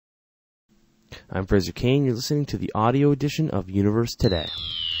I'm Fraser Kane. You're listening to the audio edition of Universe Today.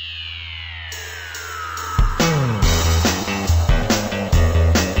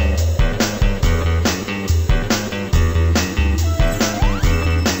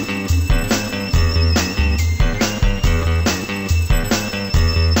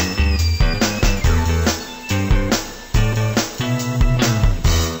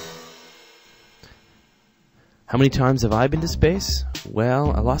 How many times have I been to space?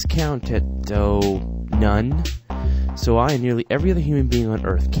 Well, I lost count at, none. So I and nearly every other human being on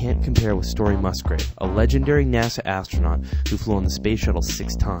Earth can't compare with Story Musgrave, a legendary NASA astronaut who flew on the Space Shuttle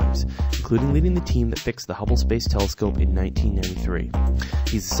 6 times, including leading the team that fixed the Hubble Space Telescope in 1993.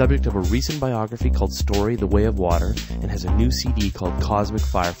 He's the subject of a recent biography called Story, the Way of Water, and has a new CD called Cosmic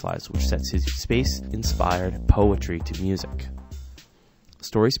Fireflies, which sets his space-inspired poetry to music.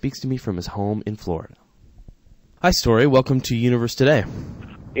 Story speaks to me from his home in Florida. Hi, Story. Welcome to Universe Today.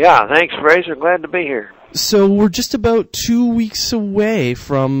 Yeah, thanks, Fraser. Glad to be here. So we're just about 2 weeks away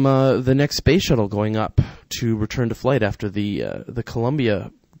from the next space shuttle going up to return to flight after the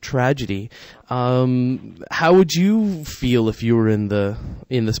Columbia tragedy. How would you feel if you were in the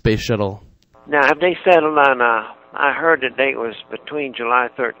space shuttle? Now, have they settled on? I heard the date was between July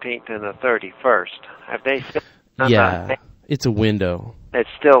 13th and the 31st. Have they settled on Yeah, that? it's a window. It's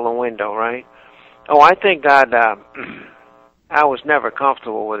still a window, right? Oh, I think I was never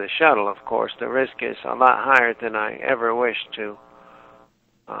comfortable with a shuttle, of course. The risk is a lot higher than I ever wished to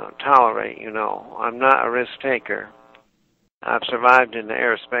tolerate, you know. I'm not a risk taker. I've survived in the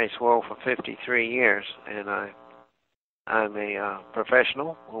aerospace world for 53 years, and I'm a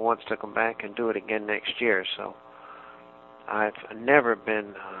professional who wants to come back and do it again next year. So I've never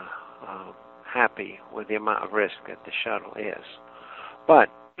been happy with the amount of risk that the shuttle is. But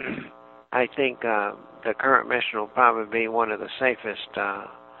I think the current mission will probably be one of the safest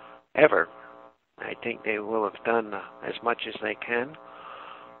ever. I think they will have done as much as they can,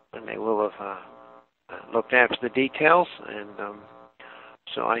 and they will have looked after the details. And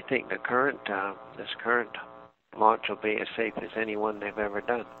so I think this current launch will be as safe as any one they've ever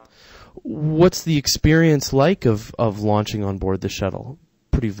done. What's the experience like of launching on board the shuttle?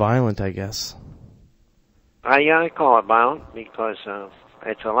 Pretty violent, I guess. Yeah, I call it violent because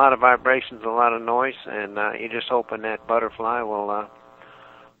it's a lot of vibrations, a lot of noise, and you just hoping that butterfly will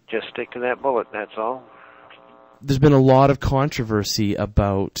just stick to that bullet, that's all. There's been a lot of controversy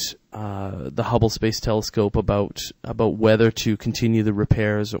about the Hubble Space Telescope, about whether to continue the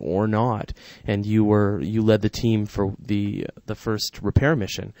repairs or not, and you led the team for the first repair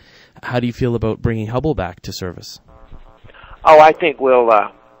mission. How do you feel about bringing Hubble back to service? Oh, I think we'll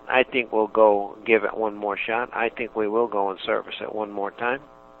go give it one more shot. I think we will go and service it one more time.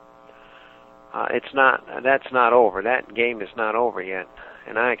 That's not over. That game is not over yet,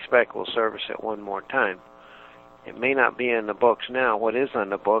 and I expect we'll service it one more time. It may not be in the books now. What is on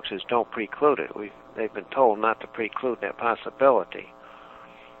the books is don't preclude it. They've been told not to preclude that possibility.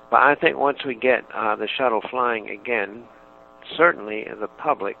 But I think once we get the shuttle flying again, certainly the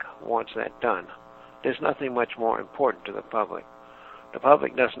public wants that done. There's nothing much more important to the public. The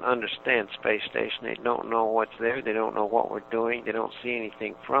public doesn't understand Space Station. They don't know what's there. They don't know what we're doing. They don't see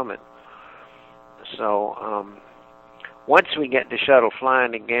anything from it. So once we get the shuttle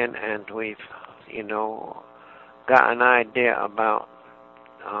flying again and we've, got an idea about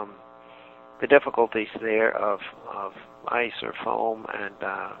the difficulties there of ice or foam and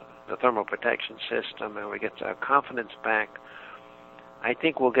the thermal protection system, and we get the confidence back, I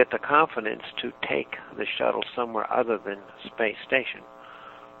think we'll get the confidence to take the shuttle somewhere other than Space Station.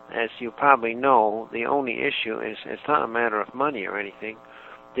 As you probably know, the only issue is it's not a matter of money or anything.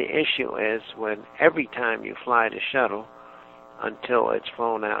 The issue is when every time you fly the shuttle until it's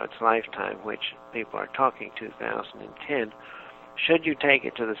flown out its lifetime, which people are talking 2010, should you take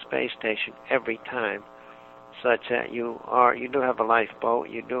it to the space station every time, such that you do have a lifeboat,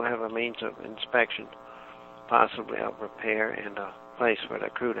 you do have a means of inspection, possibly of repair, and a place for the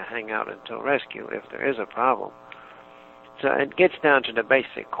crew to hang out until rescue if there is a problem. So it gets down to the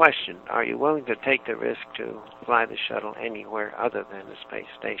basic question, are you willing to take the risk to fly the shuttle anywhere other than the space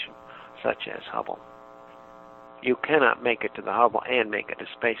station, such as Hubble? You cannot make it to the Hubble and make it to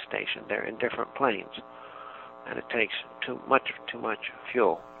space station. They're in different planes, and it takes too much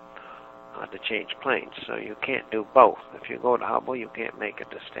fuel to change planes, so you can't do both. If you go to Hubble, you can't make it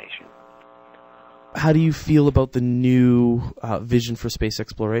to station. How do you feel about the new vision for space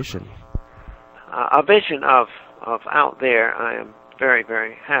exploration? A vision of out there I am very,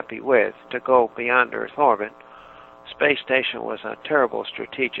 very happy with, to go beyond Earth orbit. Space station was a terrible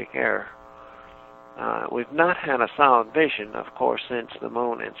strategic error. We've not had a solid vision, of course, since the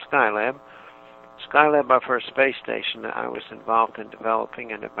Moon and Skylab, Skylab, our first space station that I was involved in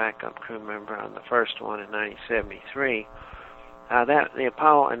developing and a backup crew member on the first one in 1973, the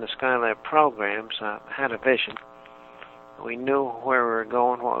Apollo and the Skylab programs had a vision. We knew where we were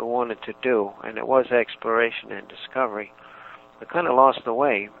going, what we wanted to do, and it was exploration and discovery. We kind of lost the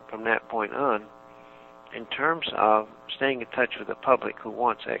way from that point on in terms of staying in touch with the public who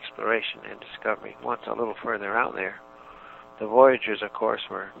wants exploration and discovery, wants a little further out there. The Voyagers, of course,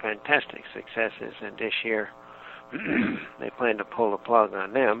 were fantastic successes, and this year they plan to pull the plug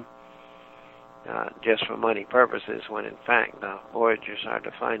on them just for money purposes, when in fact the Voyagers are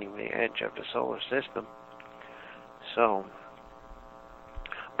defining the edge of the solar system. So,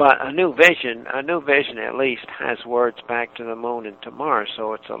 but a new vision at least has words back to the moon and to Mars,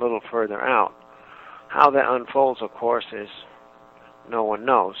 so it's a little further out. How that unfolds, of course, is no one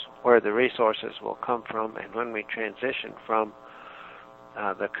knows where the resources will come from, and when we transition from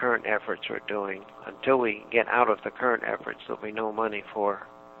the current efforts we're doing. Until we get out of the current efforts, there'll be no money for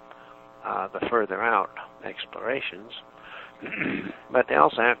the further out explorations. But they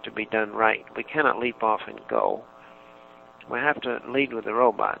also have to be done right. We cannot leap off and go. We have to lead with the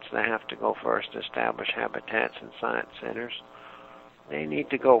robots. They have to go first, establish habitats and science centers. They need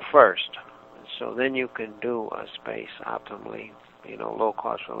to go first. So then you can do a space optimally,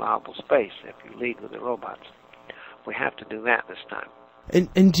 low-cost, reliable space if you lead with the robots. We have to do that this time.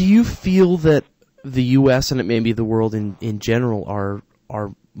 And do you feel that the U.S. and maybe the world in general are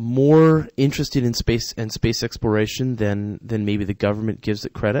more interested in space and space exploration than maybe the government gives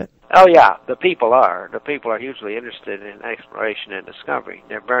it credit? Oh, yeah, the people are. The people are hugely interested in exploration and discovery.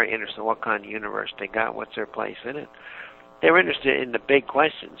 They're very interested in what kind of universe they got, what's their place in it. They're interested in the big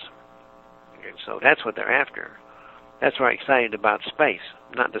questions. And so that's what they're after. That's why I'm excited about space,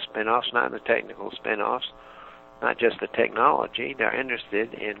 not the spin-offs, not the technical spin-offs, not just the technology. They're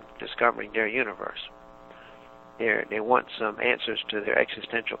interested in discovering their universe. They want some answers to their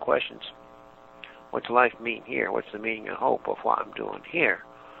existential questions. What's life mean here? What's the meaning and hope of what I'm doing here?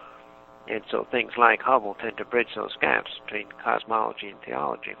 And so things like Hubble tend to bridge those gaps between cosmology and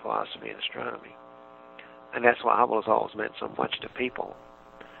theology, philosophy and astronomy. And that's why Hubble has always meant so much to people.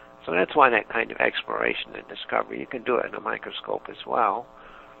 So that's why that kind of exploration and discovery, you can do it in a microscope as well.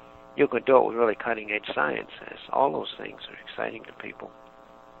 You can do it with really cutting-edge sciences. All those things are exciting to people.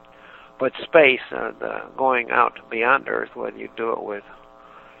 But space, the going out beyond Earth, whether you do it with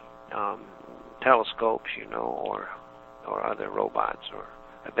telescopes, or other robots, or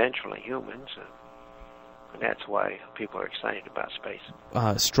eventually humans, that's why people are excited about space.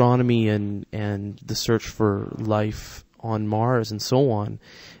 Astronomy and the search for life on Mars and so on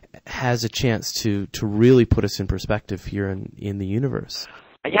has a chance to really put us in perspective here in the universe.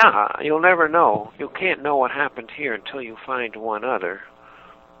 Yeah, you'll never know. You can't know what happened here until you find one other.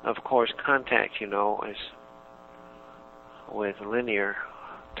 Of course, contact, is with linear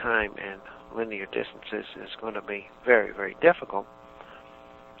time and linear distances is going to be very, very difficult.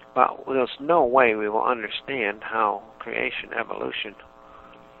 But there's no way we will understand how creation, evolution,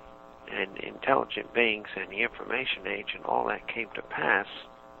 and intelligent beings and the information age and all that came to pass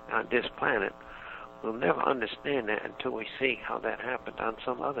on this planet. We'll never understand that until we see how that happened on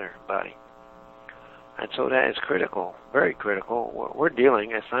some other body. And so that is critical, very critical. We're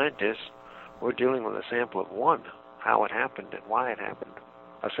dealing, as scientists, we're dealing with a sample of one, how it happened and why it happened.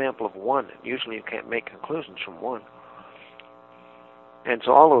 A sample of one. Usually you can't make conclusions from one. And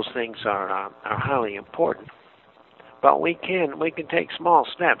so all those things are highly important. But we can take small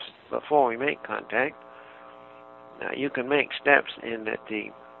steps before we make contact. You can make steps in that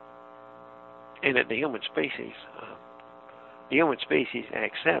the human species. The human species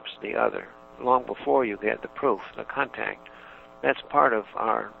accepts the other long before you get the proof, the contact. That's part of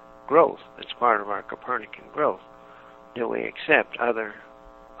our growth. It's part of our Copernican growth. Do we accept other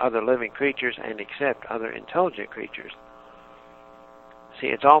living creatures and accept other intelligent creatures? See,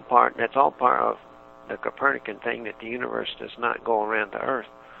 that's all part of the Copernican thing, that the universe does not go around the Earth.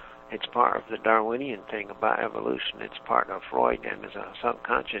 It's part of the Darwinian thing about evolution. It's part of Freud and as a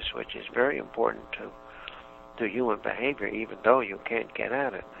subconscious, which is very important to human behavior, even though you can't get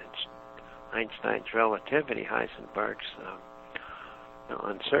at it. It's Einstein's relativity, Heisenberg's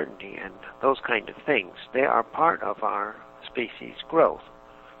uncertainty, and those kind of things. They are part of our species' growth.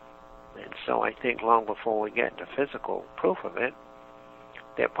 And so I think long before we get to physical proof of it,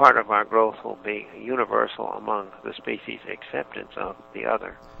 that part of our growth will be universal among the species' acceptance of the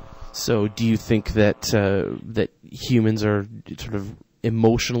other. So do you think that that humans are sort of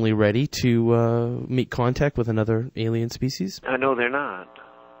emotionally ready to make contact with another alien species? No, they're not.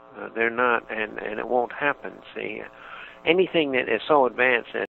 They're not, and it won't happen. See, anything that is so advanced